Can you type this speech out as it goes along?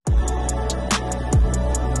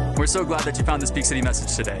We're so glad that you found this Peak City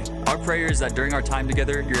message today. Our prayer is that during our time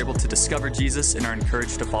together, you're able to discover Jesus and are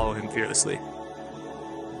encouraged to follow him fearlessly.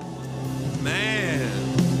 Man.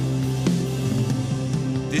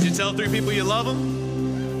 Did you tell 3 people you love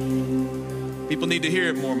them? People need to hear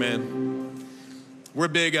it more, man. We're a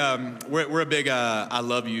big I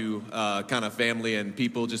love you kind of family and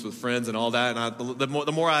people, just with friends and all that. And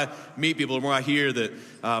the more I meet people, the more I hear that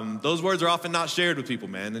those words are often not shared with people,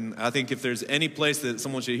 man. And I think if there's any place that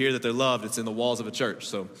someone should hear that they're loved, it's in the walls of a church.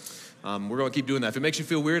 So we're going to keep doing that. If it makes you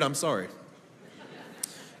feel weird, I'm sorry.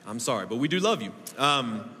 I'm sorry, but we do love you.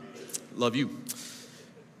 Love you.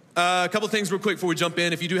 A couple things real quick before we jump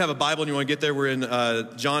in. If you do have a Bible and you want to get there, we're in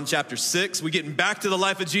John chapter 6. We're getting back to the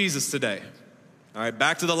life of Jesus today. All right,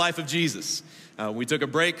 back to the life of Jesus. We took a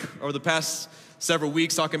break over the past several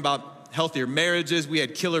weeks talking about healthier marriages. We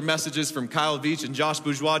had killer messages from Kyle Veach and Josh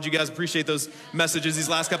Bourgeois. Do you guys appreciate those messages these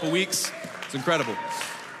last couple weeks? It's incredible.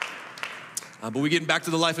 But we're getting back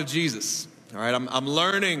to the life of Jesus. All right, I'm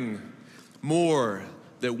learning more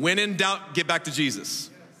that when in doubt, get back to Jesus.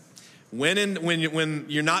 When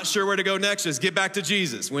you're not sure where to go next, just get back to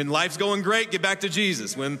Jesus. When life's going great, get back to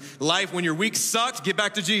Jesus. When your week sucked, get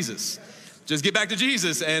back to Jesus. Just get back to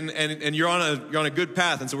Jesus, and you're on a good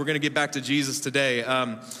path. And so we're going to get back to Jesus today.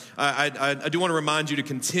 I do want to remind you to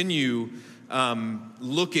continue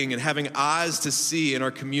looking and having eyes to see in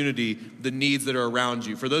our community the needs that are around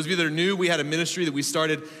you. For those of you that are new, we had a ministry that we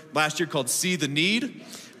started last year called See the Need,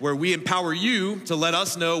 where we empower you to let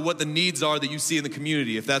us know what the needs are that you see in the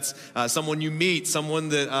community. If that's someone you meet, someone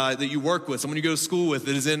that you work with, someone you go to school with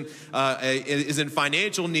that is in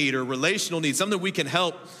financial need or relational need, something that we can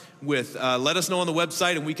help with, let us know on the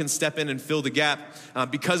website and we can step in and fill the gap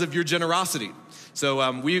because of your generosity.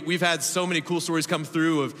 So we've had so many cool stories come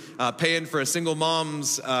through of paying for a single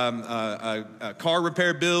mom's car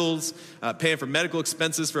repair bills, paying for medical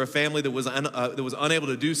expenses for a family that was unable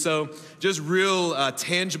to do so. Just real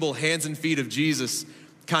tangible hands and feet of Jesus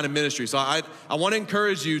kind of ministry. So I want to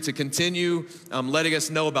encourage you to continue letting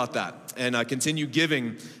us know about that and continue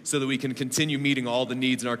giving so that we can continue meeting all the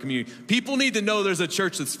needs in our community. People need to know there's a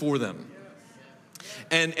church that's for them.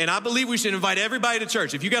 And I believe we should invite everybody to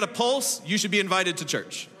church. If you got a pulse, you should be invited to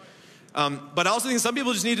church. But I also think some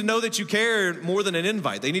people just need to know that you care more than an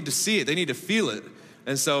invite. They need to see it. They need to feel it.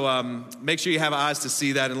 And so make sure you have eyes to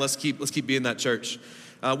see that, and let's keep being that church.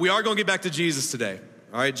 We are going to get back to Jesus today.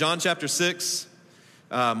 All right, John chapter 6.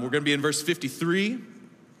 We're going to be in verse 53.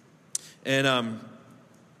 And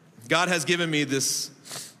God has given me this,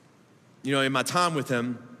 in my time with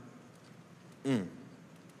him.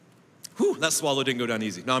 That swallow didn't go down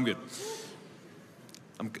easy. No, I'm good.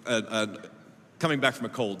 I'm coming back from a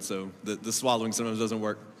cold, so the swallowing sometimes doesn't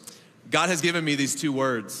work. God has given me these 2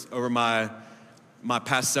 words over my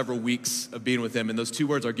past several weeks of being with him, and those 2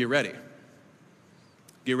 words are get ready.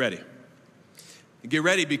 Get ready. Get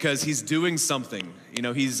ready because he's doing something.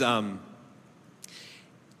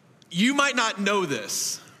 You might not know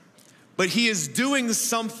this, but he is doing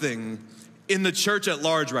something in the church at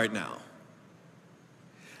large right now.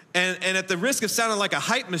 And at the risk of sounding like a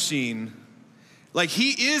hype machine, like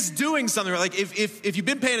he is doing something. Like if you've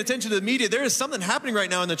been paying attention to the media, there is something happening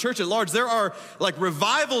right now in the church at large. There are like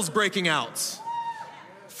revivals breaking out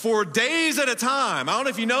for days at a time. I don't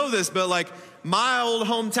know if you know this, but like my old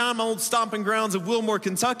hometown, my old stomping grounds of Wilmore,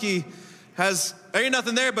 Kentucky, there ain't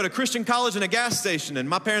nothing there but a Christian college and a gas station. And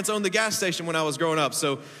my parents owned the gas station when I was growing up.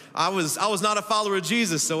 So I was not a follower of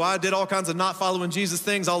Jesus. So I did all kinds of not following Jesus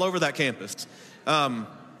things all over that campus.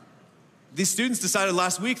 These students decided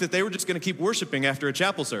last week that they were just going to keep worshiping after a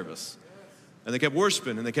chapel service. And they kept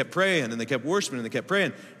worshiping, and they kept praying, and they kept worshiping, and they kept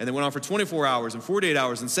praying. And they went on for 24 hours, and 48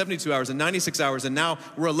 hours, and 72 hours, and 96 hours, and now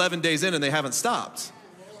we're 11 days in, and they haven't stopped.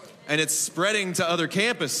 And it's spreading to other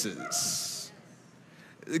campuses.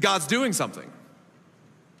 God's doing something.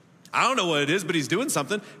 I don't know what it is, but he's doing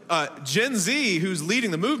something. Gen Z, who's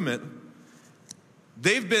leading the movement,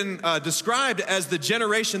 they've been described as the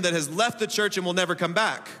generation that has left the church and will never come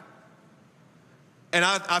back. And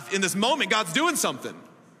in this moment, God's doing something.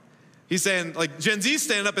 He's saying, like, Gen Z's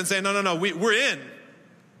standing up and saying, no, we're in.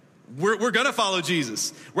 We're going to follow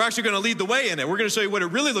Jesus. We're actually going to lead the way in it. We're going to show you what it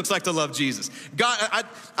really looks like to love Jesus. God,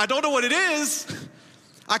 I don't know what it is.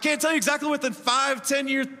 I can't tell you exactly what the 5-10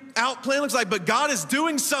 year out plan looks like, but God is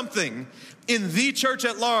doing something in the church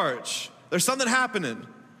at large. There's something happening.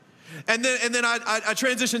 And then I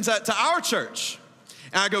transition to our church.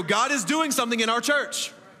 And I go, God is doing something in our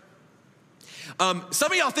church.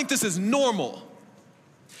 Some of y'all think this is normal.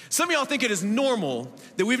 Some of y'all think it is normal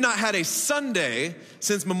that we've not had a Sunday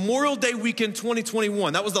since Memorial Day weekend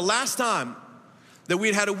 2021. That was the last time that we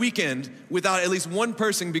had had a weekend without at least one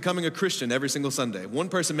person becoming a Christian every single Sunday. One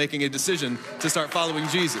person making a decision to start following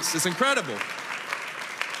Jesus. It's incredible.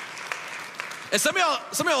 And some of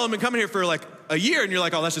y'all have been coming here for like a year and you're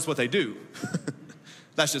like, oh, that's just what they do.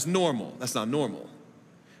 That's just normal. That's not normal.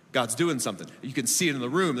 God's doing something. You can see it in the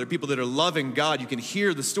room. There are people that are loving God. You can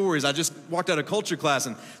hear the stories. I just walked out of culture class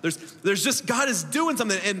and there's just, God is doing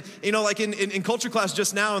something. And you know, like in culture class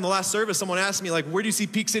just now in the last service, someone asked me like, where do you see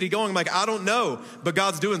Peak City going? I'm like, I don't know, but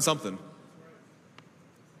God's doing something.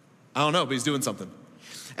 I don't know, but he's doing something.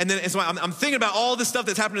 And so I'm thinking about all this stuff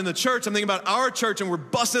that's happening in the church. I'm thinking about our church and we're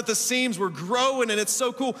busting at the seams. We're growing and it's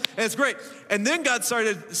so cool and it's great. And then God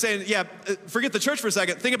started saying, yeah, forget the church for a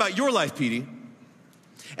second. Think about your life, Petey.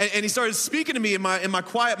 And he started speaking to me in my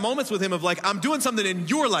quiet moments with him of like, I'm doing something in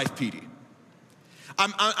your life, Petey.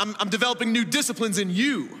 I'm developing new disciplines in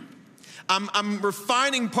you. I'm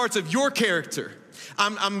refining parts of your character.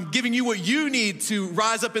 I'm giving you what you need to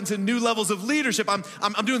rise up into new levels of leadership.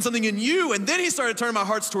 I'm doing something in you. And then he started turning my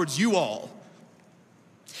hearts towards you all.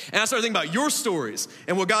 And I started thinking about your stories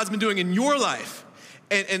and what God's been doing in your life.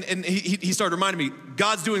 And he started reminding me,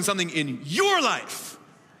 God's doing something in your life.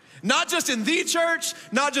 Not just in the church,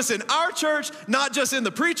 not just in our church, not just in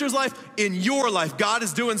the preacher's life, in your life. God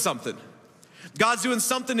is doing something. God's doing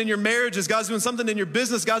something in your marriages. God's doing something in your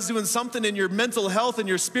business. God's doing something in your mental health and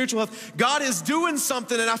your spiritual health. God is doing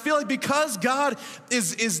something, and I feel like because God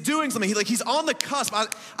is doing something, he's on the cusp.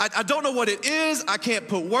 I don't know what it is. I can't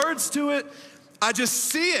put words to it. I just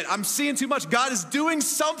see it. I'm seeing too much. God is doing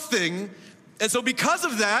something, and so because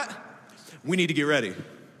of that, we need to get ready.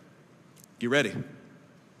 Get ready.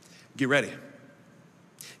 Get ready.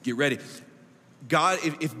 Get ready. God,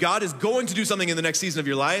 if God is going to do something in the next season of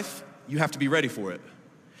your life, you have to be ready for it.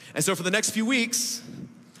 And so for the next few weeks,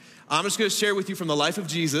 I'm just going to share with you from the life of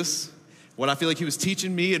Jesus what I feel like he was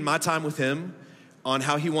teaching me in my time with him on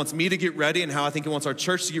how he wants me to get ready and how I think he wants our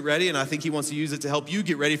church to get ready, and I think he wants to use it to help you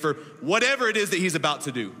get ready for whatever it is that he's about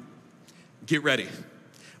to do. Get ready.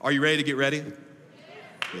 Are you ready to get ready?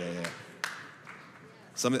 Yeah.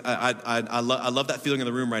 I love that feeling in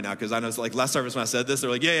the room right now, because I know it's like last service when I said this, they're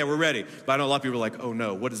like, yeah, we're ready. But I know a lot of people are like, oh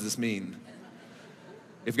no, what does this mean?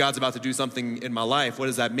 If God's about to do something in my life, what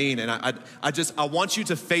does that mean? And I want you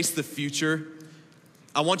to face the future.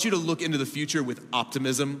 I want you to look into the future with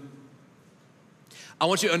optimism. I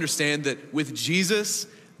want you to understand that with Jesus,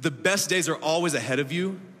 the best days are always ahead of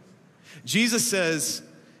you. Jesus says,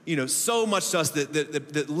 you know, so much to us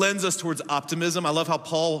that lends us towards optimism. I love how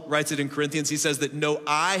Paul writes it in Corinthians. He says that no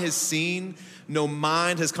eye has seen, no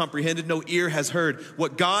mind has comprehended, no ear has heard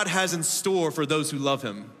what God has in store for those who love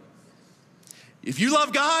him. If you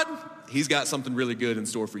love God, he's got something really good in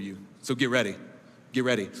store for you. So get ready. Get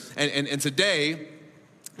ready. And today,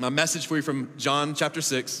 my message for you from John chapter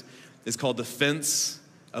 6 is called the fence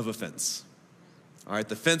of offense. All right,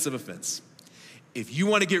 the fence of offense. If you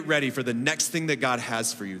want to get ready for the next thing that God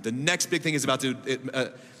has for you, the next big thing is about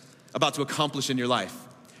to accomplish in your life,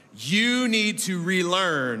 you need to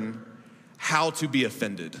relearn how to be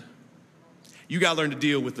offended. You got to learn to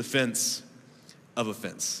deal with the fence of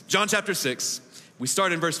offense. John chapter 6, we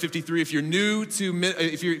start in verse 53. If you're new to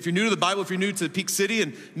the Bible, if you're new to Peak City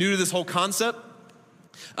and new to this whole concept,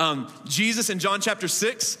 Jesus in John chapter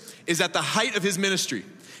 6 is at the height of his ministry.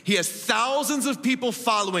 He has thousands of people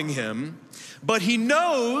following him, but he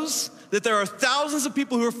knows that there are thousands of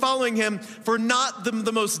people who are following him for not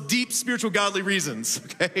the most deep spiritual godly reasons,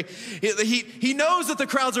 okay? He knows that the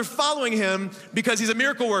crowds are following him because he's a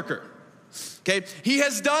miracle worker, okay? He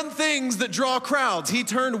has done things that draw crowds. He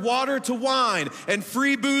turned water to wine, and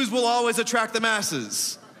free booze will always attract the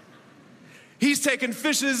masses. He's taken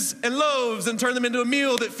fishes and loaves and turned them into a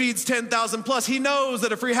meal that feeds 10,000 plus. He knows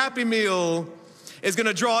that a free Happy Meal is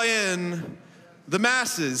gonna draw in the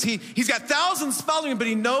masses. He's got thousands following him, but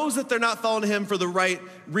he knows that they're not following him for the right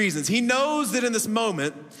reasons. He knows that in this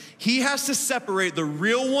moment, he has to separate the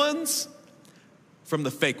real ones from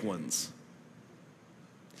the fake ones.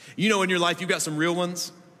 You know, in your life, you've got some real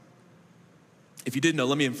ones. If you didn't know,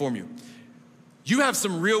 let me inform you. You have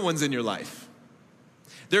some real ones in your life.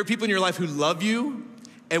 There are people in your life who love you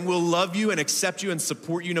and will love you and accept you and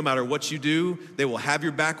support you no matter what you do. They will have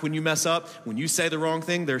your back when you mess up. When you say the wrong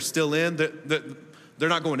thing, they're still in. They're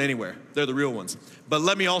not going anywhere. They're the real ones. But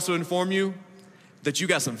let me also inform you that you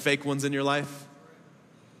got some fake ones in your life.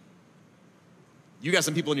 You got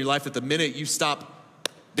some people in your life that the minute you stop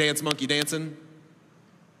dance monkey dancing,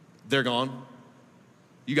 they're gone.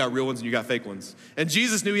 You got real ones and you got fake ones. And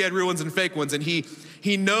Jesus knew he had real ones and fake ones, and he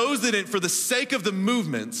knows that for the sake of the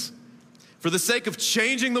movement, for the sake of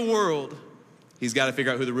changing the world, he's got to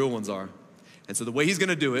figure out who the real ones are. And so the way he's going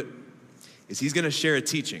to do it is he's going to share a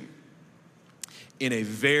teaching in a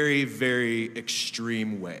very, very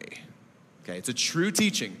extreme way. Okay, it's a true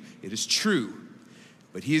teaching. It is true.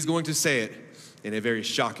 But he is going to say it in a very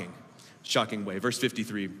shocking way. Verse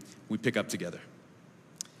 53, we pick up together.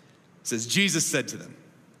 It says, Jesus said to them,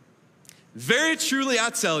 very truly I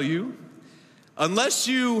tell you, unless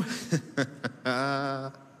you,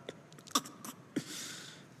 my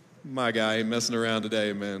guy ain't messing around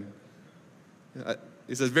today, man.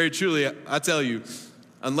 He says, very truly I tell you,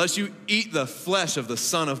 unless you eat the flesh of the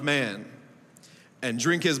Son of Man and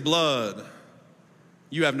drink his blood,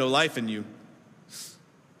 you have no life in you.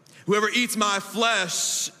 Whoever eats my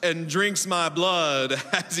flesh and drinks my blood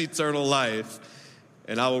has eternal life,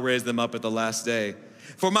 and I will raise them up at the last day.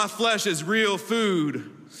 For my flesh is real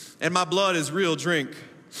food, and my blood is real drink.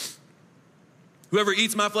 Whoever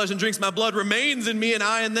eats my flesh and drinks my blood remains in me, and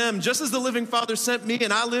I in them, just as the living Father sent me,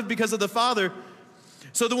 and I live because of the Father.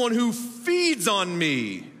 So the one who feeds on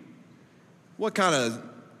me, what kind of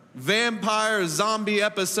vampire zombie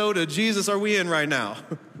episode of Jesus are we in right now?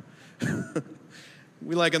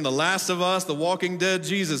 We like in The Last of Us, the Walking Dead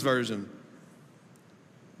Jesus version.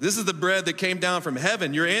 This is the bread that came down from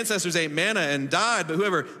heaven. Your ancestors ate manna and died, but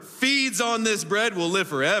whoever feeds on this bread will live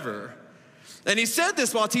forever. And he said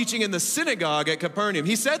this while teaching in the synagogue at Capernaum.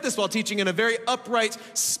 He said this while teaching in a very upright,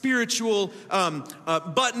 spiritual,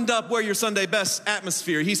 buttoned up, wear your Sunday best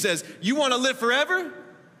atmosphere. He says, you want to live forever?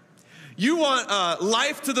 You want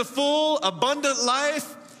life to the full, abundant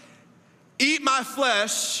life? Eat my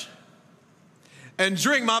flesh and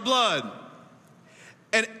drink my blood.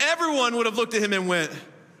 And everyone would have looked at him and went,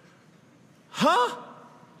 huh?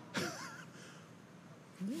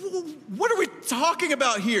 What are we talking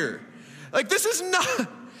about here? Like, this is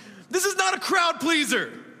not a crowd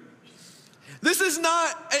pleaser. This is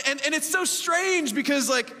not, and it's so strange because,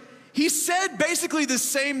 like, he said basically the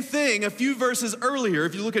same thing a few verses earlier.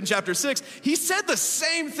 If you look in chapter 6, he said the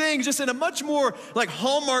same thing just in a much more like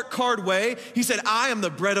Hallmark card way. He said, I am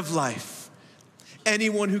the bread of life.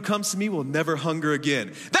 Anyone who comes to me will never hunger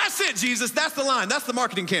again. That's it, Jesus. That's the line. That's the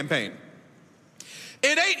marketing campaign.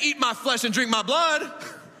 It ain't eat my flesh and drink my blood.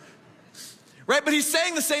 Right? But he's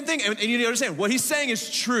saying the same thing. And you need to understand, what he's saying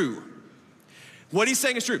is true. What he's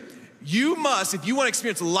saying is true. You must, if you want to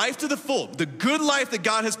experience life to the full, the good life that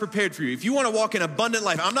God has prepared for you, if you want to walk in abundant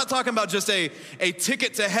life, I'm not talking about just a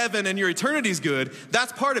ticket to heaven and your eternity's good.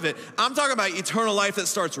 That's part of it. I'm talking about eternal life that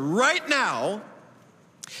starts right now,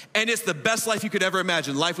 and it's the best life you could ever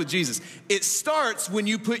imagine, life with Jesus. It starts when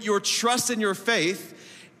you put your trust and your faith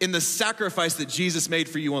in the sacrifice that Jesus made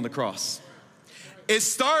for you on the cross. It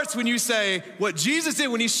starts when you say, what Jesus did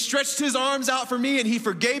when he stretched his arms out for me and he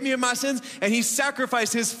forgave me of my sins and he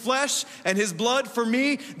sacrificed his flesh and his blood for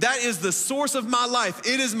me, that is the source of my life.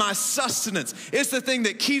 It is my sustenance. It's the thing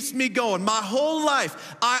that keeps me going. My whole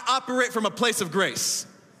life, I operate from a place of grace.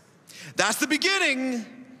 That's the beginning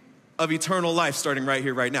of eternal life starting right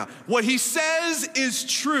here, right now. What he says is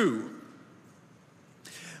true.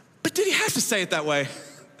 But did he have to say it that way?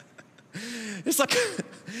 It's like,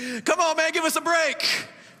 come on, man, give us a break,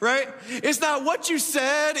 right? It's not what you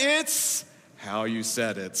said, it's how you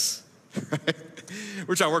said it.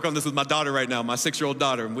 We're trying to work on this with my daughter right now, my 6-year-old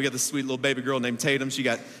daughter. And we got this sweet little baby girl named Tatum. She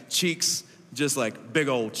got cheeks, just like big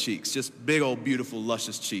old cheeks, just big old, beautiful,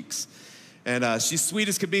 luscious cheeks. And she's sweet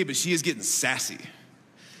as could be, but she is getting sassy.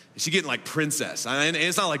 She's getting like princess. And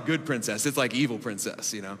it's not like good princess, it's like evil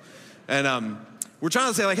princess, you know? And we're trying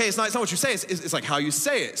to say like, hey, it's not what you say, it's like how you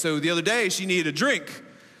say it. So the other day, she needed a drink.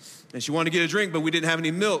 And she wanted to get a drink, but we didn't have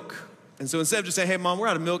any milk. And so instead of just saying, hey, Mom, we're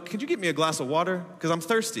out of milk, could you get me a glass of water? Because I'm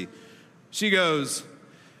thirsty. She goes,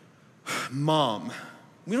 Mom,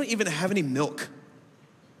 we don't even have any milk.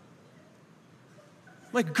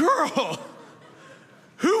 I'm like, girl,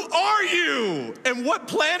 who are you? And what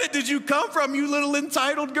planet did you come from, you little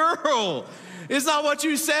entitled girl? It's not what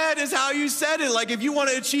you said, it's how you said it. Like if you want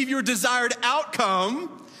to achieve your desired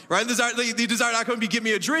outcome, right? The desired outcome would be give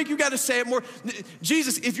me a drink. You got to say it more.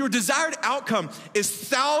 Jesus, if your desired outcome is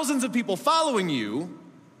thousands of people following you,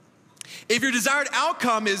 if your desired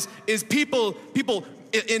outcome is people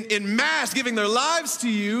in mass giving their lives to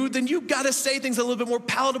you, then you got to say things a little bit more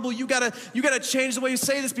palatable. You got to change the way you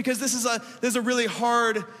say this because this is a really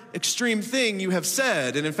hard, extreme thing you have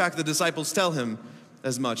said. And in fact, the disciples tell him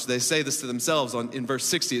as much. They say this to themselves in verse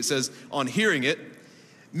 60. It says, on hearing it,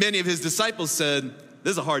 many of his disciples said,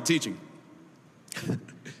 this is a hard teaching. This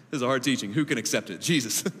is a hard teaching. Who can accept it?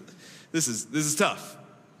 Jesus. This is tough.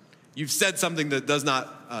 You've said something that does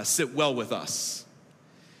not sit well with us.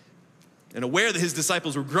 And aware that his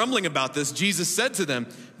disciples were grumbling about this, Jesus said to them,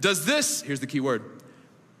 does this, here's the key word,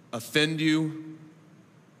 offend you?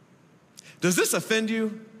 Does this offend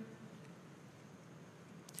you?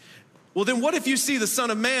 Well, then what if you see the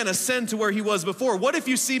Son of Man ascend to where he was before? What if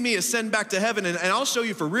you see me ascend back to heaven and I'll show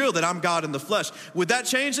you for real that I'm God in the flesh? Would that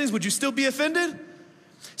change things? Would you still be offended?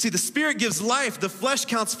 See, the Spirit gives life, the flesh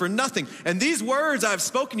counts for nothing. And these words I've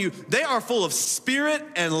spoken to you, they are full of spirit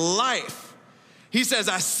and life. He says,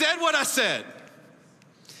 I said what I said,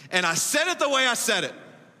 and I said it the way I said it.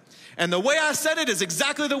 And the way I said it is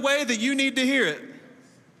exactly the way that you need to hear it.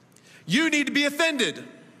 You need to be offended.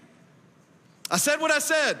 I said what I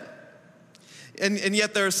said. And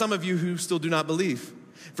yet there are some of you who still do not believe.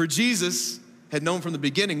 For Jesus had known from the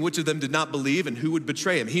beginning which of them did not believe and who would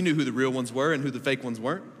betray him. He knew who the real ones were and who the fake ones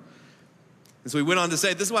weren't. And so he went on to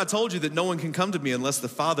say, this is why I told you that no one can come to me unless the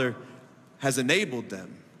Father has enabled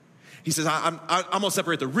them. He says, I'm going to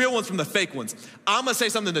separate the real ones from the fake ones. I'm going to say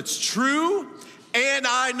something that's true, and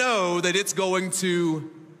I know that it's going to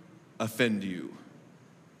offend you.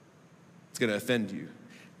 It's going to offend you.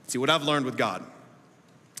 See, what I've learned with God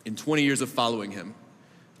in 20 years of following him,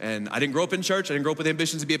 and I didn't grow up in church, I didn't grow up with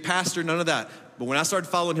ambitions to be a pastor, none of that. But when I started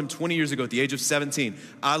following him 20 years ago at the age of 17,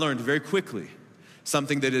 I learned very quickly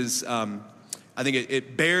something that is, I think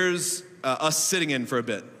it bears us sitting in for a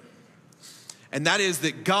bit. And that is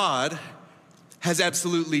that God has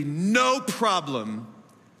absolutely no problem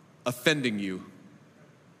offending you.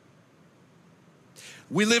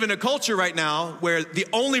 We live in a culture right now where the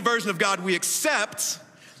only version of God we accept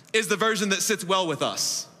is the version that sits well with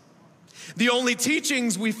us. The only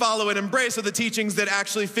teachings we follow and embrace are the teachings that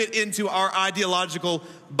actually fit into our ideological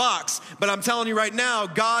box. But I'm telling you right now,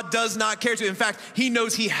 God does not care to. In fact, he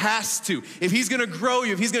knows he has to. If he's gonna grow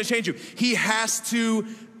you, if he's gonna change you, he has to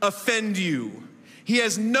offend you. He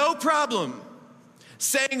has no problem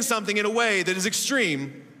saying something in a way that is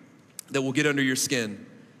extreme that will get under your skin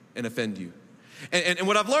and offend you. And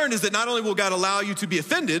what I've learned is that not only will God allow you to be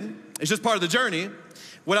offended, it's just part of the journey.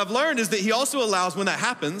 What I've learned is that he also allows, when that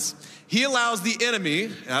happens, he allows the enemy,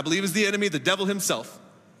 and I believe is the enemy, the devil himself,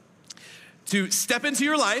 to step into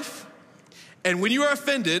your life, and when you are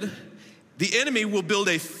offended, the enemy will build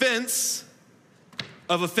a fence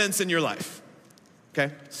of offense in your life,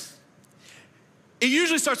 okay? It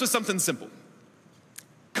usually starts with something simple.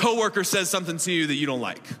 Coworker says something to you that you don't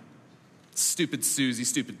like. Stupid Susie,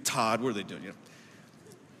 stupid Todd, what are they doing? You know,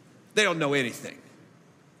 they don't know anything.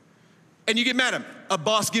 And you get mad at them. A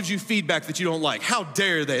boss gives you feedback that you don't like. How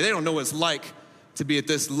dare they? They don't know what it's like to be at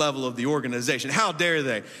this level of the organization. How dare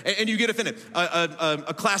they? And you get offended.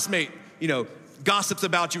 A classmate, you know, gossips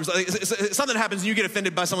about you. Something happens and you get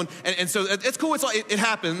offended by someone. And so it's cool, it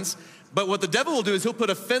happens. But what the devil will do is he'll put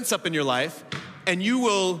a fence up in your life and you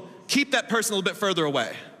will keep that person a little bit further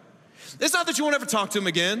away. It's not that you won't ever talk to him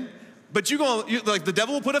again, but like the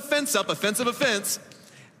devil will put a fence up, a fence of offense,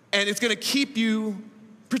 and it's gonna keep you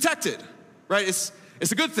protected, right? It's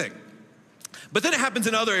a good thing. But then it happens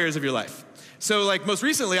in other areas of your life. So like most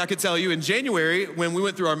recently, I could tell you in January, when we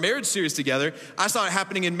went through our marriage series together, I saw it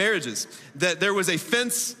happening in marriages, that there was a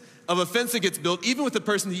fence of offense that gets built even with the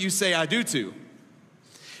person that you say I do to.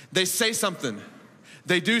 They say something,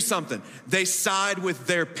 they do something, they side with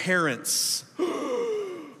their parents.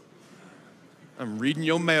 I'm reading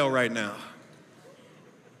your mail right now.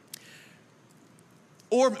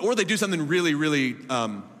 Or they do something really, really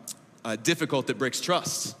difficult that breaks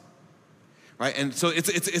trust, right? And so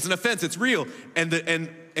it's an offense, it's real.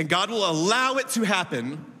 And God will allow it to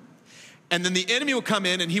happen, and then the enemy will come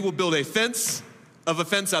in and he will build a fence of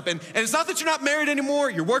offense up. And it's not that you're not married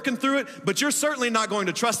anymore, you're working through it, but you're certainly not going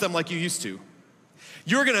to trust them like you used to.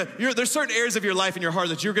 There's certain areas of your life and your heart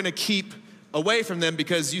that you're gonna keep away from them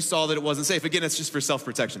because you saw that it wasn't safe. Again, it's just for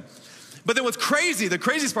self-protection. But then what's crazy, the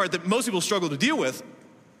craziest part that most people struggle to deal with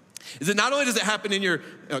is that not only does it happen in your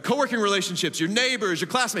co-working relationships, your neighbors, your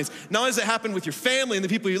classmates, not only does it happen with your family and the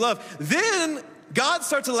people you love, then God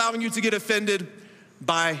starts allowing you to get offended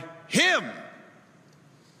by him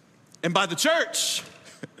and by the church.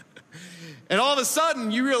 And all of a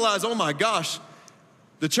sudden you realize, oh my gosh,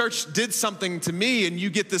 the church did something to me, and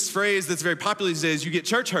you get this phrase that's very popular these days, you get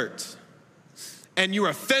church hurt. And you were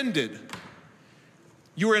offended.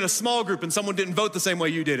 You were in a small group and someone didn't vote the same way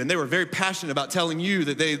you did, and they were very passionate about telling you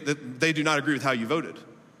that they do not agree with how you voted.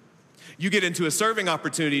 You get into a serving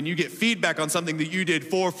opportunity and you get feedback on something that you did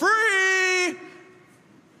for free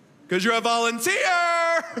because you're a volunteer.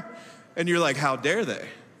 And you're like, how dare they?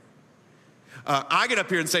 I get up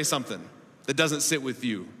here and say something that doesn't sit with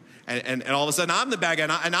you. And all of a sudden I'm the bad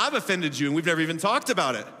guy and I've offended you and we've never even talked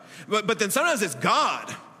about it. But then sometimes it's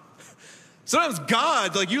God Sometimes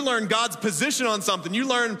God, like you learn God's position on something. You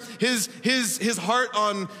learn his heart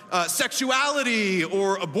on sexuality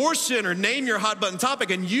or abortion or name your hot button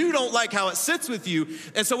topic, and you don't like how it sits with you.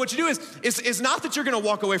 And so what you do is not that you're gonna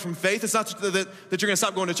walk away from faith. It's not that you're gonna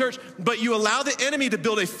stop going to church, but you allow the enemy to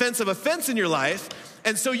build a fence of offense in your life.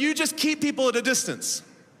 And so you just keep people at a distance.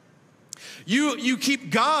 You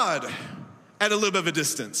keep God at a little bit of a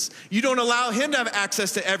distance. You don't allow him to have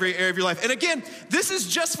access to every area of your life. And again, this is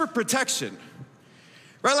just for protection,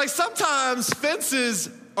 right? Like sometimes fences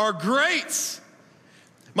are great.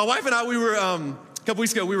 My wife and I, we were, a couple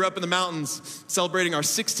weeks ago, we were up in the mountains celebrating our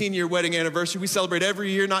 16-year wedding anniversary. We celebrate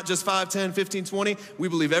every year, not just 5, 10, 15, 20. We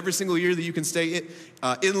believe every single year that you can stay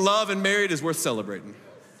in love and married is worth celebrating.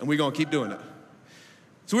 And we're gonna keep doing it.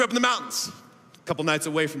 So we're up in the mountains, a couple nights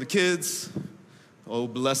away from the kids. Oh,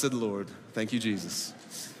 blessed Lord. Thank you, Jesus.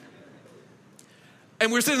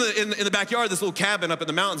 And we're sitting in the backyard, this little cabin up in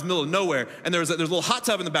the mountains, middle of nowhere, and there's a little hot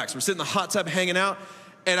tub in the back. So we're sitting in the hot tub hanging out,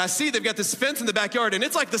 and I see they've got this fence in the backyard, and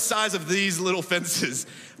it's like the size of these little fences.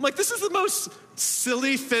 I'm like, this is the most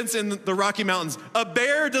silly fence in the Rocky Mountains. A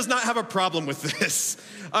bear does not have a problem with this.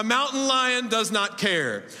 A mountain lion does not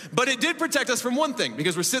care. But it did protect us from one thing,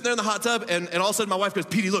 because we're sitting there in the hot tub, and all of a sudden my wife goes,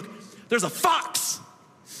 Petey, look, there's a fox.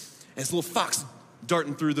 And this little fox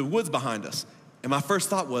darting through the woods behind us. And my first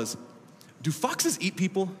thought was, do foxes eat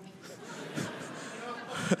people?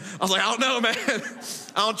 I was like, I don't know, man.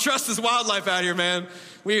 I don't trust this wildlife out here, man.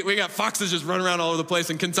 We got foxes just running around all over the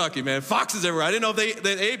place in Kentucky, man. Foxes everywhere. I didn't know if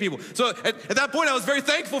they ate people. So at that point, I was very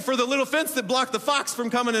thankful for the little fence that blocked the fox from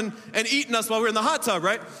coming and eating us while we were in the hot tub,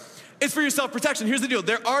 right? It's for your self-protection. Here's the deal.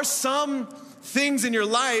 There are some things in your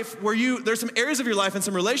life where there's some areas of your life and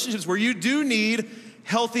some relationships where you do need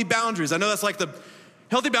healthy boundaries. I know that's like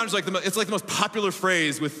healthy boundaries, it's like the most popular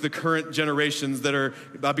phrase with the current generations that are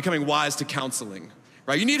becoming wise to counseling,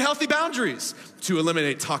 right? You need healthy boundaries to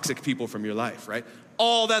eliminate toxic people from your life, right?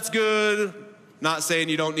 All that's good, not saying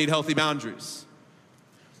you don't need healthy boundaries.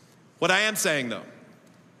 What I am saying though,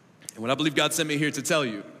 and what I believe God sent me here to tell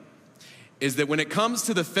you, is that when it comes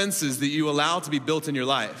to the fences that you allow to be built in your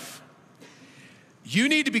life, you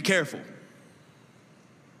need to be careful.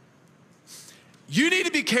 You need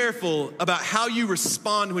to be careful about how you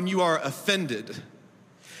respond when you are offended.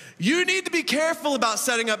 You need to be careful about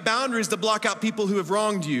setting up boundaries to block out people who have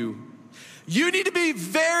wronged you. You need to be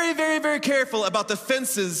very, very, very careful about the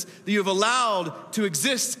fences that you have allowed to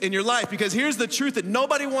exist in your life, because here's the truth that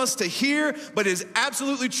nobody wants to hear, but is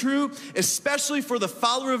absolutely true, especially for the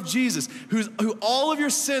follower of Jesus, who all of your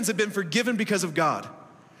sins have been forgiven because of God.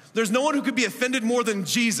 There's no one who could be offended more than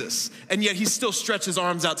Jesus, and yet he still stretched his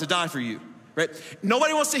arms out to die for you. Right?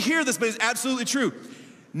 Nobody wants to hear this, but it's absolutely true.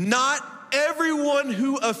 Not everyone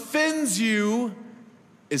who offends you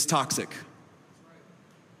is toxic.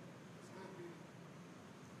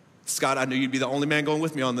 Scott, I knew you'd be the only man going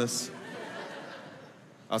with me on this.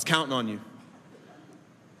 I was counting on you.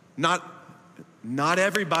 Not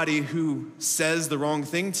everybody who says the wrong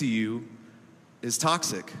thing to you is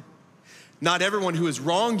toxic. Not everyone who has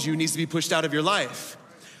wronged you needs to be pushed out of your life.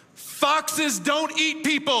 Foxes don't eat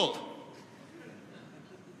people.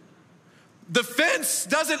 The fence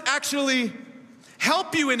doesn't actually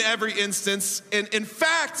help you in every instance. And in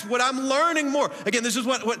fact, what I'm learning more, again, this is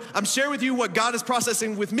what I'm sharing with you, what God is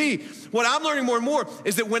processing with me. What I'm learning more and more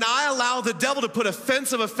is that when I allow the devil to put a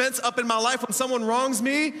fence of offense up in my life when someone wrongs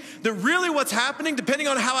me, that really what's happening, depending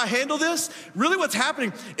on how I handle this, really what's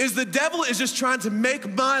happening is the devil is just trying to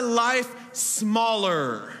make my life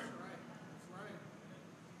smaller.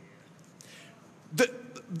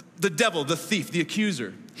 The devil, the thief, the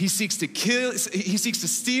accuser, he seeks to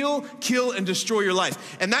steal, kill, and destroy your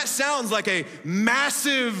life. And that sounds like a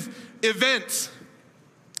massive event,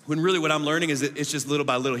 when really what I'm learning is that it's just little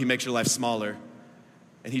by little, he makes your life smaller.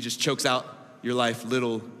 And he just chokes out your life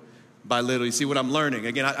little by little. You see what I'm learning?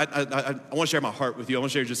 Again, I want to share my heart with you. I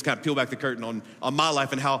want to share, just kind of peel back the curtain on my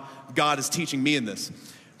life and how God is teaching me in this.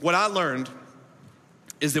 What I learned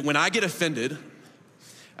is that when I get offended,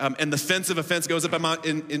 and the fence of offense goes up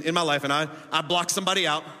in my life, and I block somebody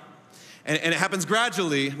out, and it happens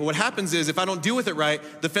gradually. But what happens is, if I don't deal with it right,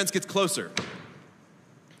 the fence gets closer.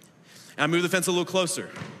 And I move the fence a little closer,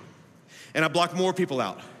 and I block more people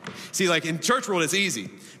out. See, like in church world, it's easy,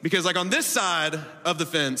 because like on this side of the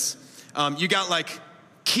fence, you got like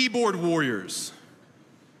keyboard warriors,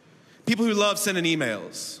 people who love sending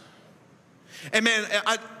emails. And man,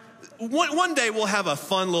 one day we'll have a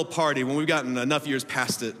fun little party when we've gotten enough years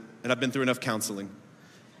past it and I've been through enough counseling,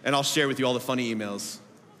 and I'll share with you all the funny emails.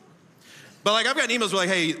 But like I've gotten emails where like,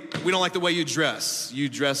 hey, we don't like the way you dress. You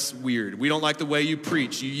dress weird. We don't like the way you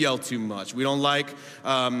preach. You yell too much. We don't like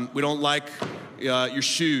your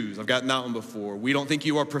shoes. I've gotten that one before. We don't think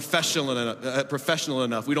you are professional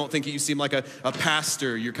enough. We don't think you seem like a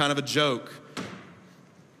pastor. You're kind of a joke.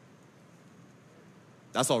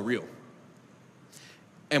 That's all real.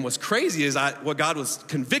 And what's crazy is what God was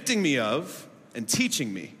convicting me of and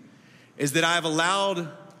teaching me is that I've allowed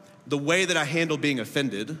the way that I handle being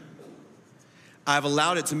offended, I've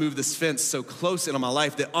allowed it to move this fence so close into my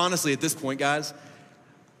life that honestly at this point, guys,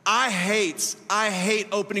 I hate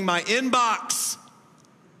opening my inbox.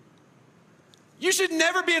 You should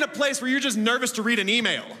never be in a place where you're just nervous to read an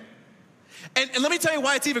email. And let me tell you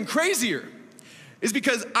why it's even crazier. Is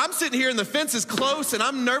because I'm sitting here and the fence is close and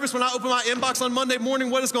I'm nervous when I open my inbox on Monday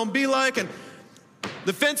morning what it's gonna be like, and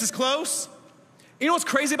the fence is close. You know what's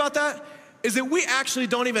crazy about that? Is that we actually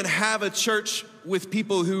don't even have a church with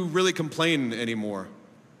people who really complain anymore.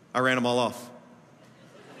 I ran them all off.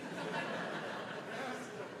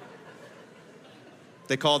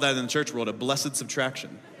 They call that in the church world a blessed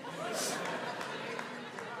subtraction.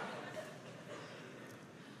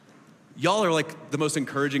 Y'all are like the most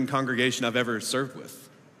encouraging congregation I've ever served with.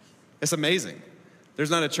 It's amazing.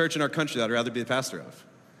 There's not a church in our country that I'd rather be the pastor of.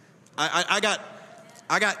 I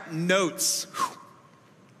got notes.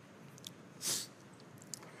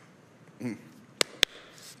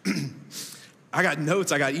 I got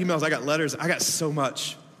notes, I got emails, I got letters. I got so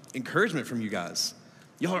much encouragement from you guys.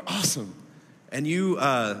 Y'all are awesome. And you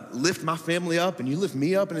lift my family up and you lift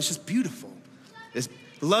me up, and it's just beautiful.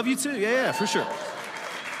 Love you too, yeah, for sure.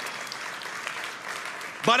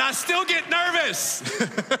 But I still get nervous.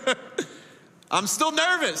 I'm still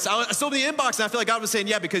nervous. I still in the inbox and I feel like God was saying,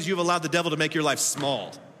 yeah, because you've allowed the devil to make your life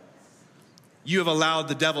small. You have allowed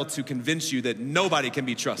the devil to convince you that nobody can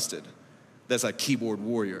be trusted. That's a keyboard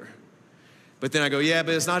warrior. But then I go, yeah,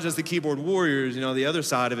 but it's not just the keyboard warriors. You know, the other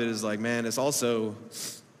side of it is like, man, it's also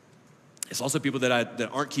people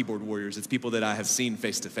that aren't keyboard warriors. It's people that I have seen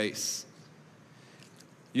face to face.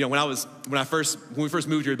 You know, when we first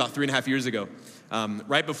moved here about 3.5 years ago,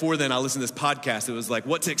 right before then, I listened to this podcast. It was like,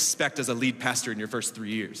 what to expect as a lead pastor in your first 3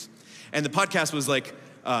 years. And the podcast was like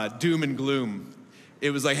doom and gloom.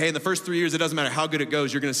 It was like, hey, in the first 3 years, it doesn't matter how good it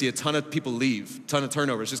goes, you're gonna see a ton of people leave, ton of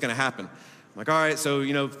turnover, it's just gonna happen. I'm like, all right, so,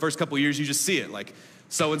 you know, first couple years, you just see it. Like,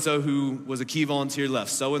 so-and-so who was a key volunteer left.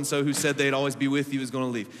 So-and-so who said they'd always be with you is gonna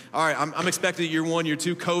leave. All right, I'm expecting year 1, year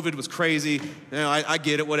 2, COVID was crazy. You know, I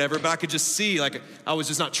get it, whatever, but I could just see, like, I was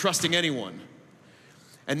just not trusting anyone.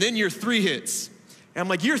 And then year 3 hits. And I'm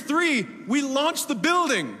like, year 3, we launched the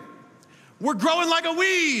building. We're growing like a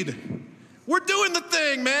weed. We're doing the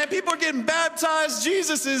thing, man. People are getting baptized.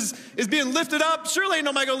 Jesus is being lifted up. Surely ain't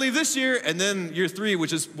nobody gonna leave this year. And then year 3,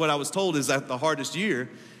 which is what I was told is that the hardest year,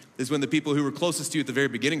 is when the people who were closest to you at the very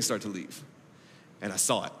beginning start to leave. And I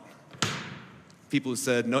saw it. People who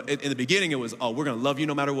said, no, in the beginning it was, oh, we're gonna love you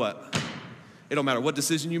no matter what. It don't matter what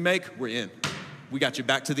decision you make, we're in. We got you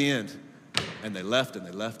back to the end. And they left, and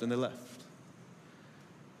they left, and they left.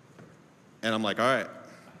 And I'm like, all right,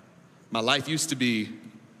 my life used to be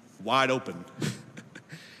wide open.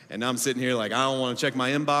 And now I'm sitting here like, I don't wanna check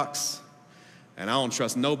my inbox, and I don't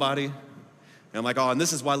trust nobody. And I'm like, oh, and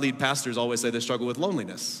this is why lead pastors always say they struggle with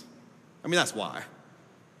loneliness. I mean, that's why.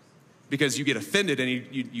 Because you get offended and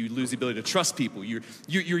you lose the ability to trust people. You're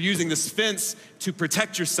using this fence to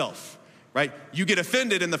protect yourself, right? You get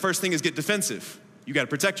offended and the first thing is get defensive. You gotta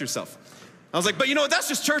protect yourself. I was like, but you know what, that's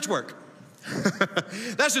just church work.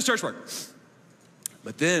 That's just church work.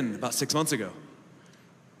 But then, about 6 months ago,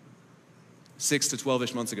 6 to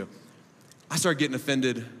 12-ish months ago, I started getting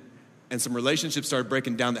offended and some relationships started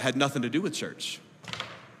breaking down that had nothing to do with church.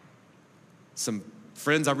 Some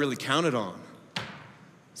friends I really counted on.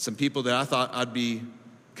 Some people that I thought I'd be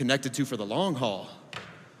connected to for the long haul.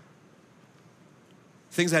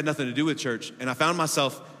 Things that had nothing to do with church. And I found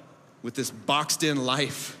myself with this boxed in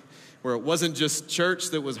life where it wasn't just church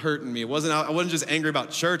that was hurting me. I wasn't just angry about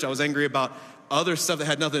church. I was angry about other stuff that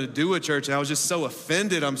had nothing to do with church. And I was just so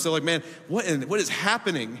offended. I'm so like, man, what is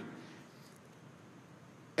happening?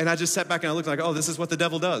 And I just sat back and I looked like, oh, this is what the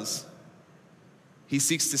devil does. He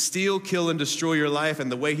seeks to steal, kill, and destroy your life. And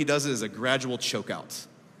the way he does it is a gradual choke out.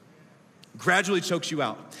 Gradually chokes you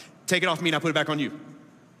out. Take it off me and I put it back on you.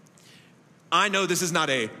 I know this is not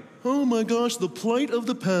oh my gosh, the plight of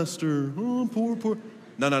the pastor. Oh, poor.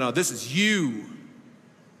 No. This is you.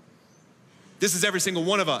 This is every single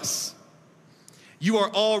one of us. You are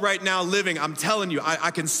all right now living, I'm telling you,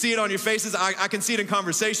 I can see it on your faces. I can see it in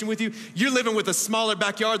conversation with you. You're living with a smaller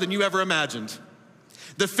backyard than you ever imagined.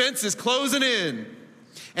 The fence is closing in.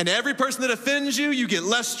 And every person that offends you, you get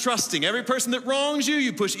less trusting. Every person that wrongs you,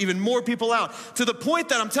 you push even more people out. To the point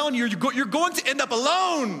that I'm telling you, you're going to end up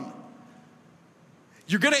alone.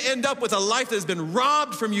 You're going to end up with a life that has been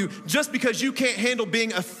robbed from you just because you can't handle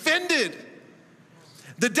being offended.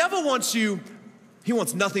 The devil wants he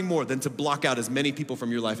wants nothing more than to block out as many people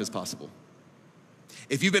from your life as possible.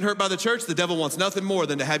 If you've been hurt by the church, the devil wants nothing more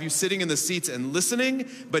than to have you sitting in the seats and listening,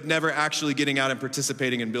 but never actually getting out and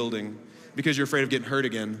participating and building because you're afraid of getting hurt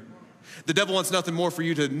again. The devil wants nothing more for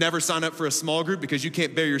you to never sign up for a small group because you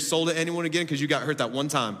can't bare your soul to anyone again because you got hurt that one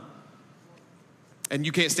time. And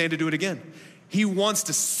you can't stand to do it again. He wants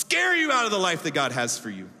to scare you out of the life that God has for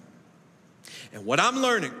you. And what I'm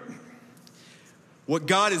learning, what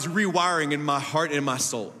God is rewiring in my heart and in my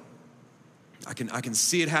soul, I can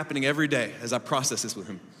see it happening every day as I process this with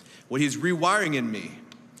him. What he's rewiring in me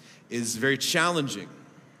is very challenging.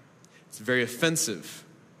 It's very offensive.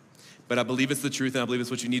 But I believe it's the truth, and I believe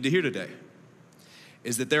it's what you need to hear today,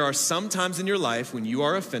 is that there are some times in your life when you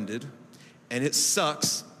are offended, and it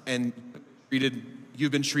sucks, and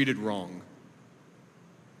you've been treated wrong,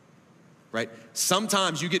 right?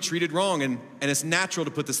 Sometimes you get treated wrong, and it's natural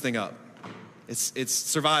to put this thing up. It's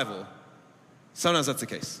survival. Sometimes that's the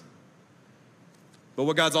case. But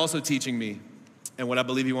what God's also teaching me, and what I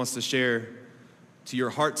believe he wants to share to your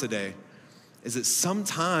heart today, is that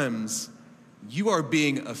sometimes you are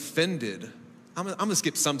being offended. I'm gonna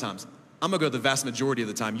skip sometimes. I'm gonna go the vast majority of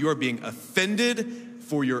the time. You are being offended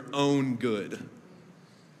for your own good.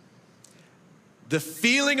 The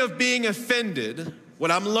feeling of being offended,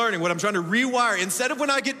 what I'm learning, what I'm trying to rewire, instead of when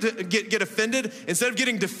I get offended, instead of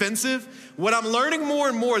getting defensive, what I'm learning more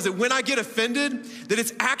and more is that when I get offended, that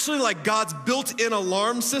it's actually like God's built-in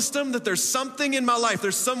alarm system, that there's something in my life,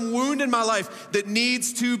 there's some wound in my life that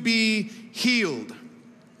needs to be healed.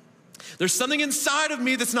 There's something inside of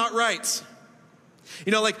me that's not right.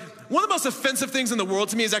 You know, like one of the most offensive things in the world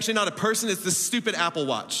to me is actually not a person, it's this stupid Apple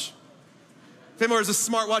Watch. If anyone wears a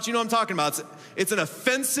smartwatch, you know what I'm talking about. It's an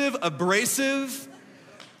offensive, abrasive,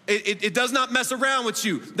 it does not mess around with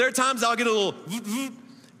you. There are times I'll get a little,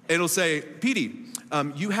 it'll say, Petey,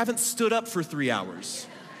 you haven't stood up for 3 hours.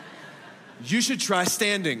 You should try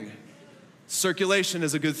standing. Circulation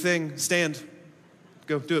is a good thing. Stand.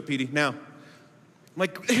 Go do it, Petey, now. I'm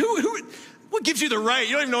like, what gives you the right?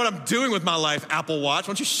 You don't even know what I'm doing with my life, Apple Watch. Why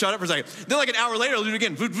don't you shut up for a second? Then like an hour later, I'll do it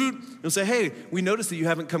again. It'll say, hey, we noticed that you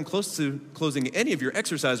haven't come close to closing any of your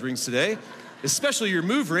exercise rings today, especially your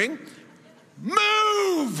move ring.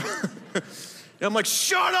 Move! And I'm like,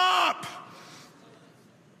 shut up!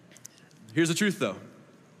 Here's the truth, though.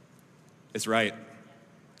 It's right.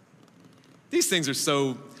 These things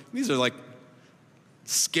these are like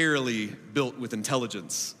scarily built with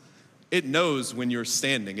intelligence. It knows when you're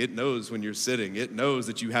standing. It knows when you're sitting. It knows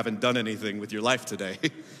that you haven't done anything with your life today.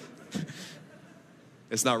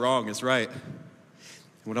 It's not wrong, it's right.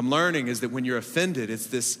 What I'm learning is that when you're offended, it's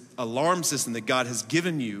this alarm system that God has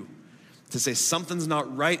given you to say something's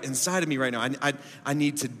not right inside of me right now. I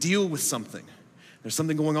need to deal with something. There's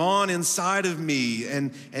something going on inside of me,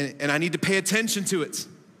 and I need to pay attention to it.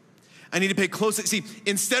 I need to pay close. See,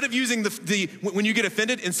 instead of using when you get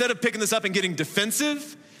offended, instead of picking this up and getting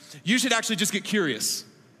defensive, you should actually just get curious.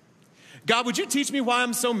 God, would you teach me why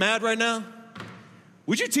I'm so mad right now?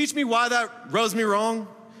 Would you teach me why that rubs me wrong?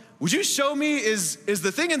 Would you show me, is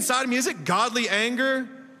the thing inside of me, is it godly anger?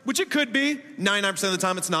 Which it could be. 99% of the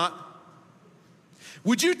time it's not.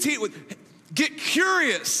 Would you get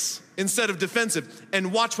curious instead of defensive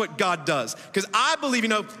and watch what God does? Because I believe,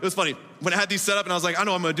 it was funny. When I had these set up and I was like, I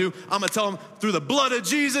know what I'm gonna do. I'm gonna tell them through the blood of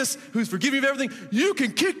Jesus, who's forgiving of everything, you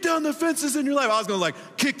can kick down the fences in your life. I was gonna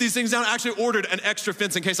kick these things down. I actually ordered an extra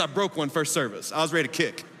fence in case I broke one first service. I was ready to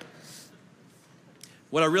kick.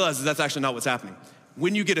 What I realized is that's actually not what's happening.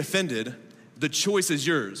 When you get offended, the choice is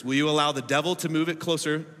yours. Will you allow the devil to move it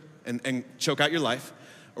closer and choke out your life?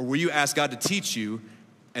 Or will you ask God to teach you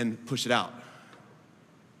and push it out?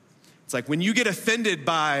 It's like when you get offended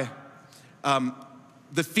by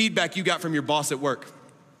the feedback you got from your boss at work,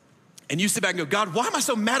 and you sit back and go, God, why am I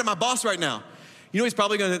so mad at my boss right now? You know what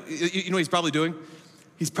he's probably doing?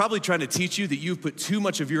 He's probably trying to teach you that you've put too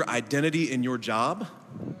much of your identity in your job.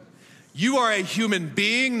 You are a human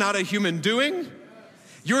being, not a human doing.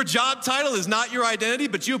 Your job title is not your identity,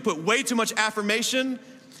 but you have put way too much affirmation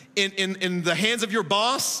in the hands of your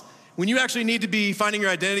boss when you actually need to be finding your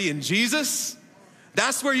identity in Jesus.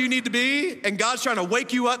 That's where you need to be, and God's trying to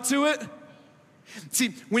wake you up to it. See,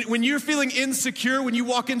 when you're feeling insecure, when you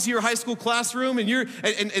walk into your high school classroom and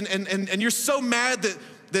you're so mad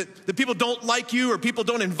that people don't like you or people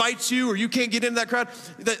don't invite you or you can't get into that crowd,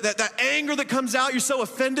 that anger that comes out, you're so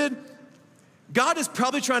offended. God is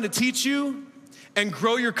probably trying to teach you and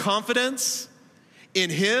grow your confidence in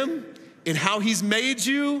him, in how he's made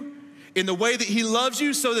you, in the way that he loves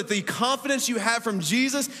you, so that the confidence you have from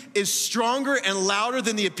Jesus is stronger and louder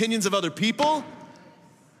than the opinions of other people.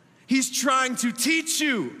 He's trying to teach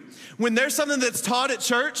you. When there's something that's taught at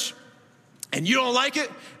church and you don't like it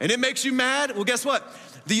and it makes you mad, well, guess what?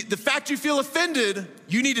 The fact you feel offended,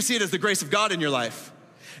 you need to see it as the grace of God in your life.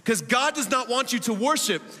 Because God does not want you to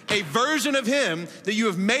worship a version of him that you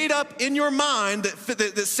have made up in your mind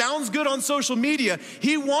that sounds good on social media.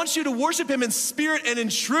 He wants you to worship him in spirit and in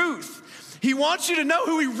truth. He wants you to know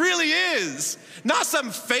who he really is, not some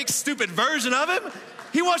fake, stupid version of him.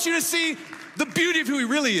 He wants you to see the beauty of who he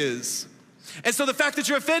really is. And so the fact that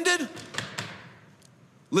you're offended,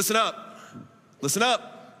 listen up. Listen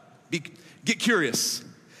up. Get curious.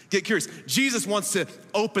 Get curious. Jesus wants to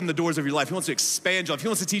open the doors of your life. He wants to expand your life. He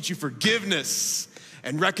wants to teach you forgiveness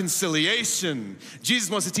and reconciliation. Jesus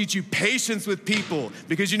wants to teach you patience with people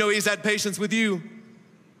because you know he's had patience with you.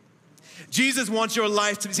 Jesus wants your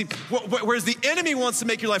life to be seen. Whereas the enemy wants to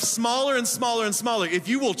make your life smaller and smaller and smaller. If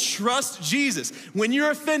you will trust Jesus, when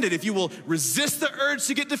you're offended, if you will resist the urge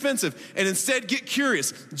to get defensive and instead get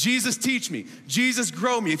curious, Jesus teach me, Jesus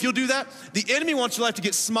grow me. If you'll do that, the enemy wants your life to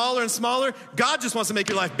get smaller and smaller. God just wants to make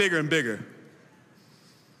your life bigger and bigger.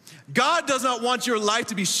 God does not want your life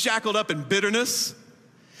to be shackled up in bitterness.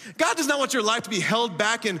 God does not want your life to be held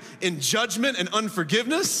back in judgment and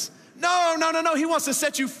unforgiveness. No. He wants to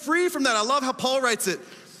set you free from that. I love how Paul writes it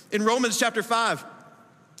in Romans chapter 5.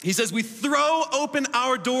 He says, we throw open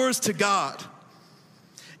our doors to God.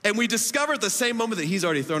 And we discover at the same moment that he's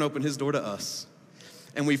already thrown open his door to us.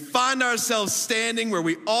 And we find ourselves standing where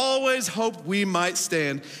we always hoped we might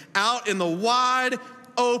stand, out in the wide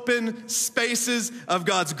open spaces of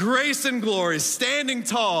God's grace and glory, standing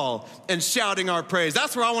tall and shouting our praise.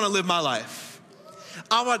 That's where I want to live my life.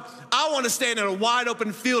 I want to stand in a wide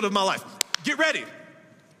open field of my life. Get ready.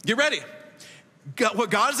 Get ready. What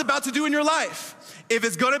God is about to do in your life, if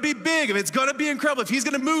it's going to be big, if it's going to be incredible, if he's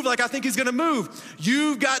going to move like I think he's going to move,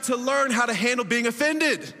 you've got to learn how to handle being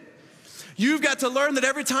offended. You've got to learn that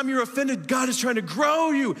every time you're offended, God is trying to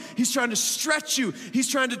grow you. He's trying to stretch you. He's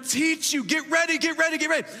trying to teach you. Get ready, get ready, get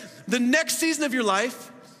ready. The next season of your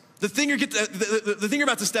life, the thing you're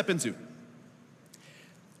about to step into,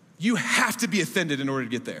 you have to be offended in order to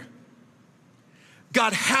get there.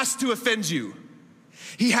 God has to offend you.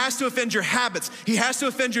 He has to offend your habits. He has to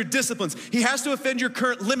offend your disciplines. He has to offend your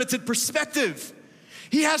current limited perspective.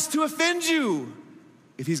 He has to offend you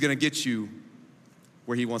if he's gonna get you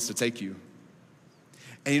where he wants to take you.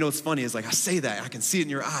 And you know what's funny is like I say that, I can see it in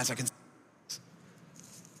your eyes.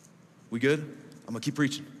 We good? I'm gonna keep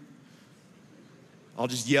preaching. I'll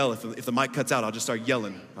just yell. If the mic cuts out, I'll just start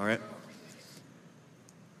yelling, all right?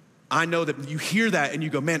 I know that you hear that and you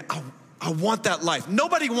go, man, I want that life.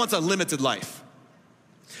 Nobody wants a limited life.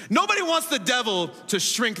 Nobody wants the devil to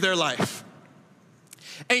shrink their life.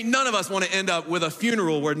 Ain't none of us want to end up with a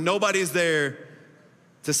funeral where nobody's there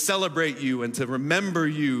to celebrate you and to remember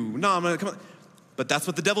you. No, come on. But that's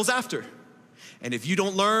what the devil's after. And if you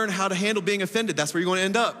don't learn how to handle being offended, that's where you're going to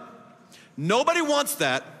end up. Nobody wants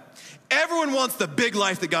that. Everyone wants the big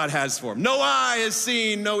life that God has for them. No eye has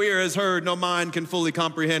seen, no ear has heard, no mind can fully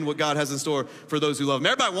comprehend what God has in store for those who love him.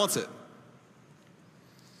 Everybody wants it.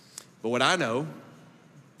 But what I know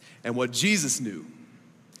and what Jesus knew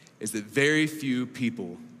is that very few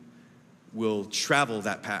people will travel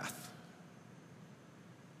that path.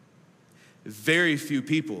 Very few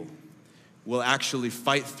people will actually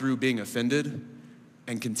fight through being offended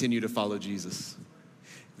and continue to follow Jesus.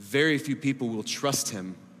 Very few people will trust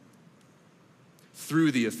him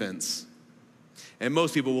through the offense. And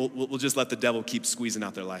most people will just let the devil keep squeezing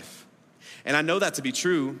out their life. And I know that to be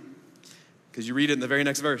true because you read it in the very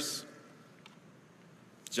next verse.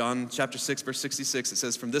 John chapter 6, verse 66, it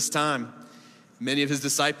says, from this time, many of his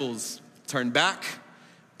disciples turned back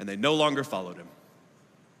and they no longer followed him.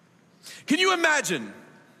 Can you imagine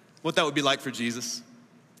what that would be like for Jesus?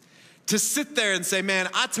 To sit there and say, man,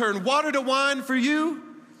 I turned water to wine for you.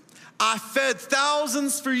 I fed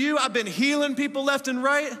thousands for you. I've been healing people left and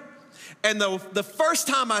right. And the first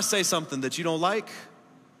time I say something that you don't like,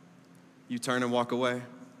 you turn and walk away.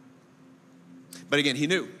 But again, he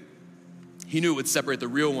knew. He knew it would separate the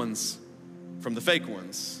real ones from the fake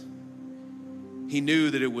ones. He knew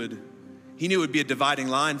that it would be a dividing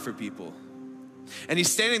line for people. And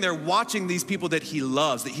he's standing there watching these people that he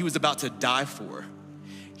loves, that he was about to die for.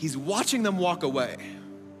 He's watching them walk away.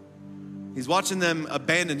 He's watching them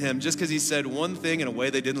abandon him just because he said one thing in a way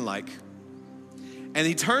they didn't like. And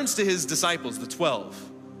he turns to his disciples, the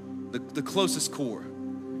 12, the closest core.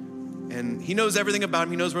 And And he knows everything about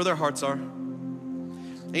them. He knows where their hearts are.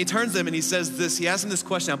 And he turns to them and he says this, he asks them this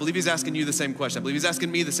question. I believe he's asking you the same question. I believe he's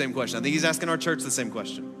asking me the same question. I think he's asking our church the same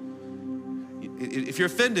question. If you're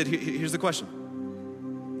offended, here's the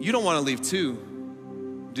question. You don't want to leave too,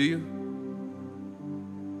 do you?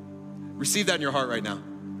 Receive that in your heart right now.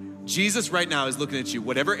 Jesus right now is looking at you.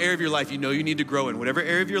 Whatever area of your life you know you need to grow in, whatever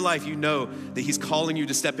area of your life you know that he's calling you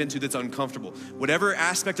to step into that's uncomfortable, whatever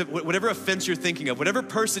aspect of, whatever offense you're thinking of, whatever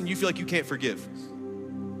person you feel like you can't forgive,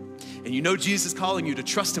 and you know Jesus is calling you to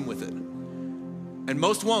trust him with it, and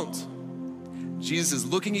most won't. Jesus is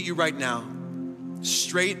looking at you right now,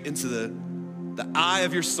 straight into the eye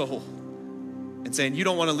of your soul, and saying, you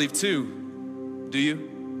don't want to leave too, do you?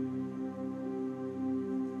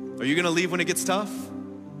 Are you gonna leave when it gets tough?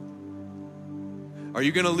 Are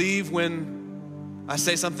you gonna leave when I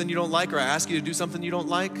say something you don't like or I ask you to do something you don't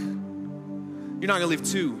like? You're not gonna leave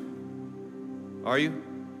too, are you?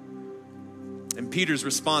 And Peter's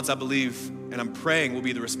response, I believe, and I'm praying will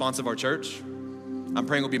be the response of our church. I'm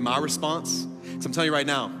praying will be my response. So I'm telling you right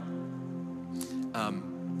now,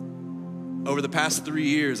 over the past 3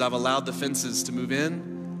 years, I've allowed the fences to move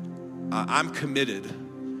in. I'm committed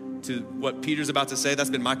to what Peter's about to say. That's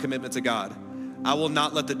been my commitment to God. I will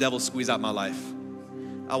not let the devil squeeze out my life.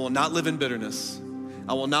 I will not live in bitterness.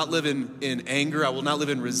 I will not live in anger. I will not live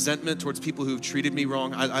in resentment towards people who have treated me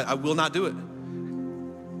wrong. I will not do it.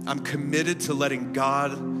 I'm committed to letting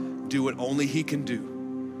God do what only he can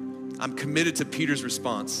do. I'm committed to Peter's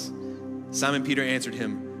response. Simon Peter answered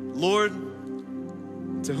him, Lord,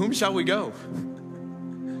 to whom shall we go?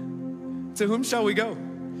 To whom shall we go?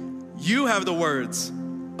 You have the words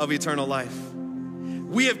of eternal life.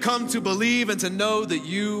 We have come to believe and to know that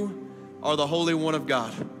you are the Holy One of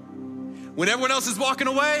God. When everyone else is walking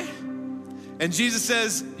away and Jesus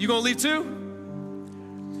says, you gonna leave too?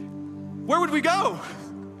 Where would we go?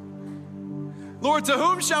 Lord, to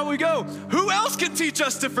whom shall we go? Who else can teach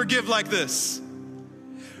us to forgive like this?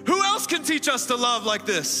 Who else can teach us to love like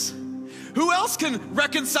this? Who else can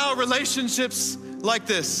reconcile relationships like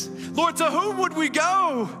this? Lord, to whom would we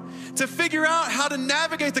go to figure out how to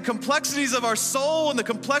navigate the complexities of our soul and the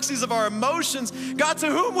complexities of our emotions? God, to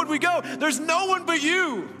whom would we go? There's no one but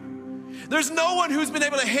you. There's no one who's been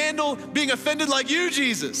able to handle being offended like you,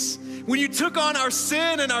 Jesus. When you took on our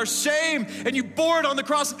sin and our shame and you bore it on the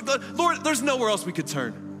cross, Lord, there's nowhere else we could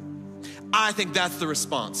turn. I think that's the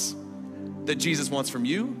response that Jesus wants from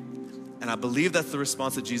you, and I believe that's the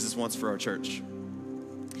response that Jesus wants for our church.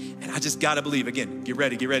 And I just gotta believe, again, get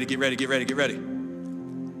ready, get ready, get ready, get ready, get ready.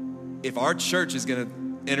 If our church is gonna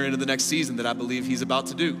enter into the next season that I believe he's about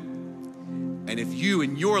to do, and if you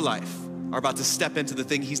in your life are about to step into the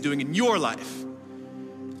thing he's doing in your life,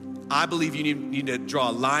 I believe you need to draw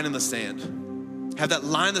a line in the sand. Have that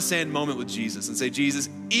line in the sand moment with Jesus and say, Jesus,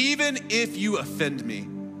 even if you offend me,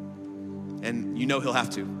 and you know he'll have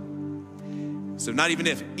to. So not even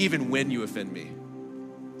if, even when you offend me,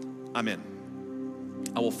 I'm in.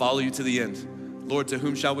 I will follow you to the end. Lord, to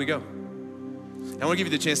whom shall we go? And I want to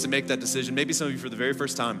give you the chance to make that decision. Maybe some of you for the very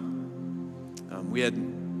first time. We had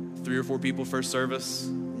 3 or 4 people first service.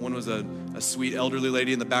 One was a sweet elderly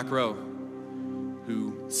lady in the back row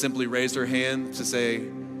who simply raised her hand to say,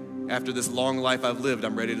 after this long life I've lived,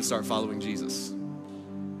 I'm ready to start following Jesus.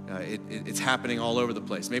 It's happening all over the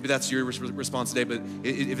place. Maybe that's your response today, but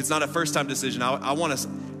if it's not a first-time decision, I want us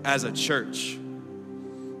as a church,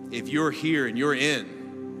 if you're here and you're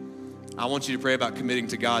in, I want you to pray about committing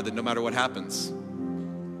to God that no matter what happens,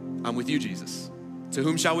 I'm with you, Jesus. To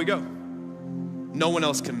whom shall we go? No one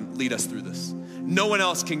else can lead us through this. No one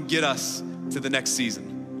else can get us to the next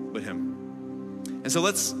season but him. And so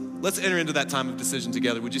let's enter into that time of decision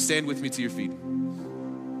together. Would you stand with me to your feet?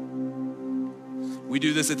 We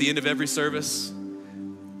do this at the end of every service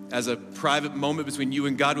as a private moment between you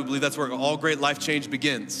and God. We believe that's where all great life change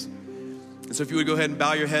begins. And so if you would go ahead and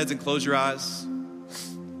bow your heads and close your eyes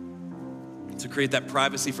to create that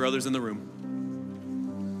privacy for others in the room.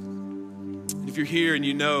 If you're here and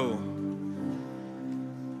you know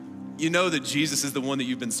that Jesus is the one that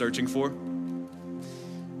you've been searching for.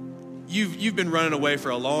 You've been running away for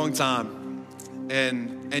a long time,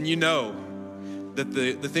 and you know that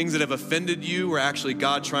the things that have offended you are actually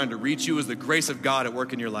God trying to reach you as the grace of God at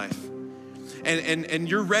work in your life. And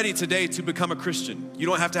you're ready today to become a Christian. You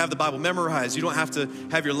don't have to have the Bible memorized. You don't have to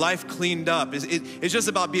have your life cleaned up. It's just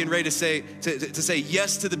about being ready to say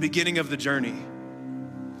yes to the beginning of the journey.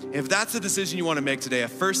 If that's the decision you want to make today, a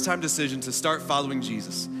first-time decision to start following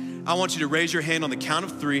Jesus, I want you to raise your hand on the count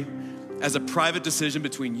of 3 as a private decision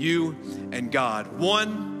between you and God.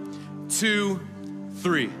 1, 2,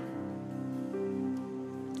 3.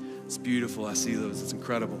 It's beautiful. I see those. It's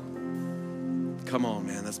incredible. Come on,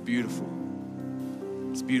 man, that's beautiful.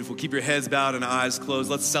 It's beautiful. Keep your heads bowed and eyes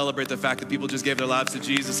closed. Let's celebrate the fact that people just gave their lives to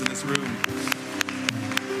Jesus in this room.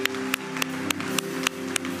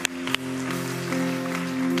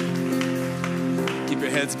 Keep your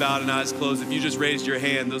heads bowed and eyes closed. If you just raised your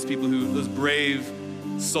hand, those brave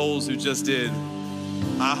souls who just did,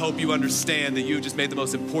 I hope you understand that you just made the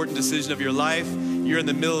most important decision of your life. You're in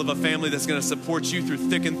the middle of a family that's going to support you through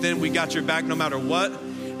thick and thin. We got your back no matter what.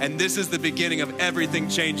 And this is the beginning of everything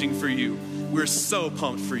changing for you. We're so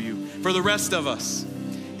pumped for you. For the rest of us,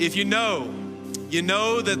 if you know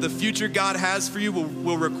that the future God has for you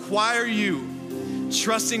will require you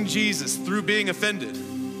trusting Jesus through being offended,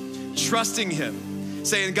 trusting him,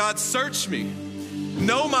 saying, God, search me.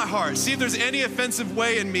 Know my heart. See if there's any offensive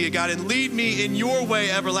way in me, God, and lead me in your way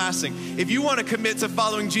everlasting. If you want to commit to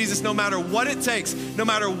following Jesus no matter what it takes, no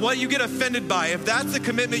matter what you get offended by, if that's the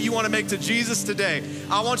commitment you want to make to Jesus today,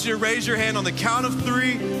 I want you to raise your hand on the count of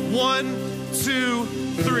 3. 1, 2,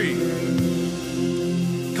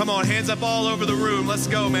 3. Come on, hands up all over the room. Let's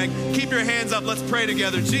go, man. Keep your hands up. Let's pray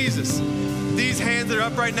together. Jesus, these hands that are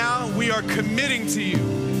up right now, we are committing to you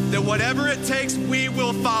that whatever it takes, we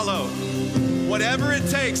will follow. Whatever it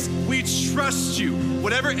takes, we trust you.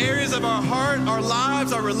 Whatever areas of our heart, our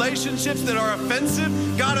lives, our relationships that are offensive,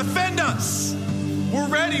 God, offend us. We're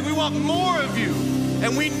ready. We want more of you.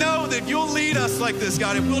 And we know that if you'll lead us like this,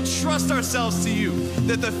 God, if we'll trust ourselves to you,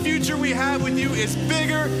 that the future we have with you is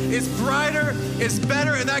bigger, is brighter, is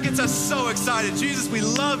better, and that gets us so excited. Jesus, we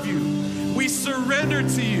love you. We surrender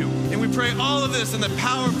to you. And we pray all of this in the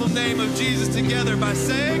powerful name of Jesus together by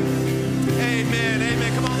saying, amen,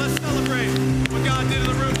 amen. Come on, let's celebrate what God did in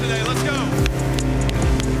the room today. Let's go.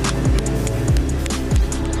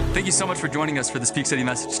 Thank you so much for joining us for this Peak City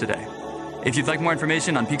message today. If you'd like more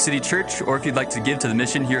information on Peak City Church, or if you'd like to give to the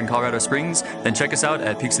mission here in Colorado Springs, then check us out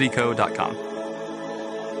at peakcityco.com.